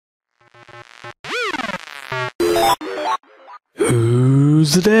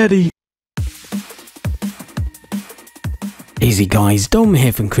Who's the daddy? Easy guys, Dom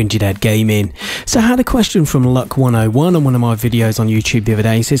here from Cringy Dad Gaming. So I had a question from Luck101 on one of my videos on YouTube the other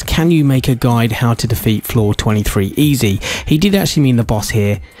day. He says, can you make a guide how to defeat floor 23 easy? He did actually mean the boss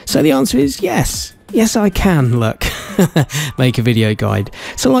here. So the answer is yes. Yes, I can, Luck. Make a video guide.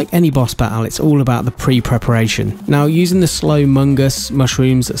 So like any boss battle, it's all about the pre-preparation. Now, using the slow mungus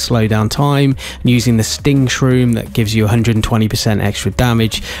mushrooms that slow down time, and using the sting shroom that gives you 120% extra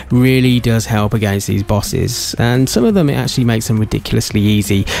damage really does help against these bosses. And some of them, it actually makes them ridiculously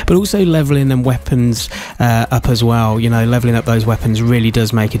easy. But also leveling them weapons up as well. You know, leveling up those weapons really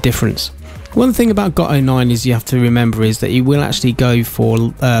does make a difference. One thing about Goto 9 is you have to remember is that he will actually go for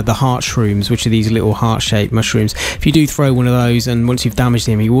the heart shrooms, which are these little heart-shaped mushrooms. If you do throw one of those and once you've damaged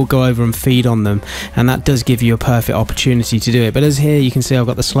him, he will go over and feed on them, and that does give you a perfect opportunity to do it. But as here you can see, I've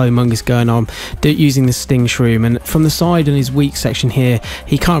got the slow mungus going on, using the sting shroom, and from the side in his weak section here,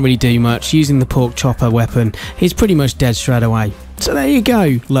 he can't really do much. Using the pork chopper weapon, he's pretty much dead straight away. So there you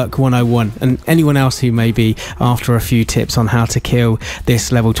go, Luck 101, and anyone else who may be after a few tips on how to kill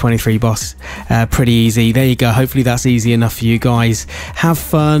this level 23 boss, pretty easy. There you go, hopefully that's easy enough for you guys. Have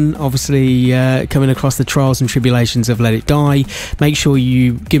fun, obviously, coming across the trials and tribulations of Let It Die. Make sure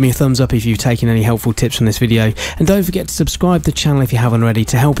you give me a thumbs up if you've taken any helpful tips from this video, and don't forget to subscribe to the channel if you haven't already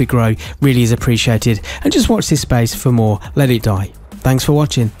to help it grow, really is appreciated, and just watch this space for more Let It Die. Thanks for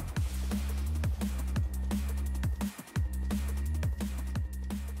watching.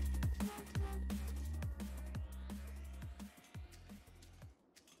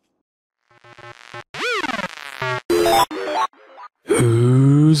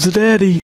 Who's the daddy?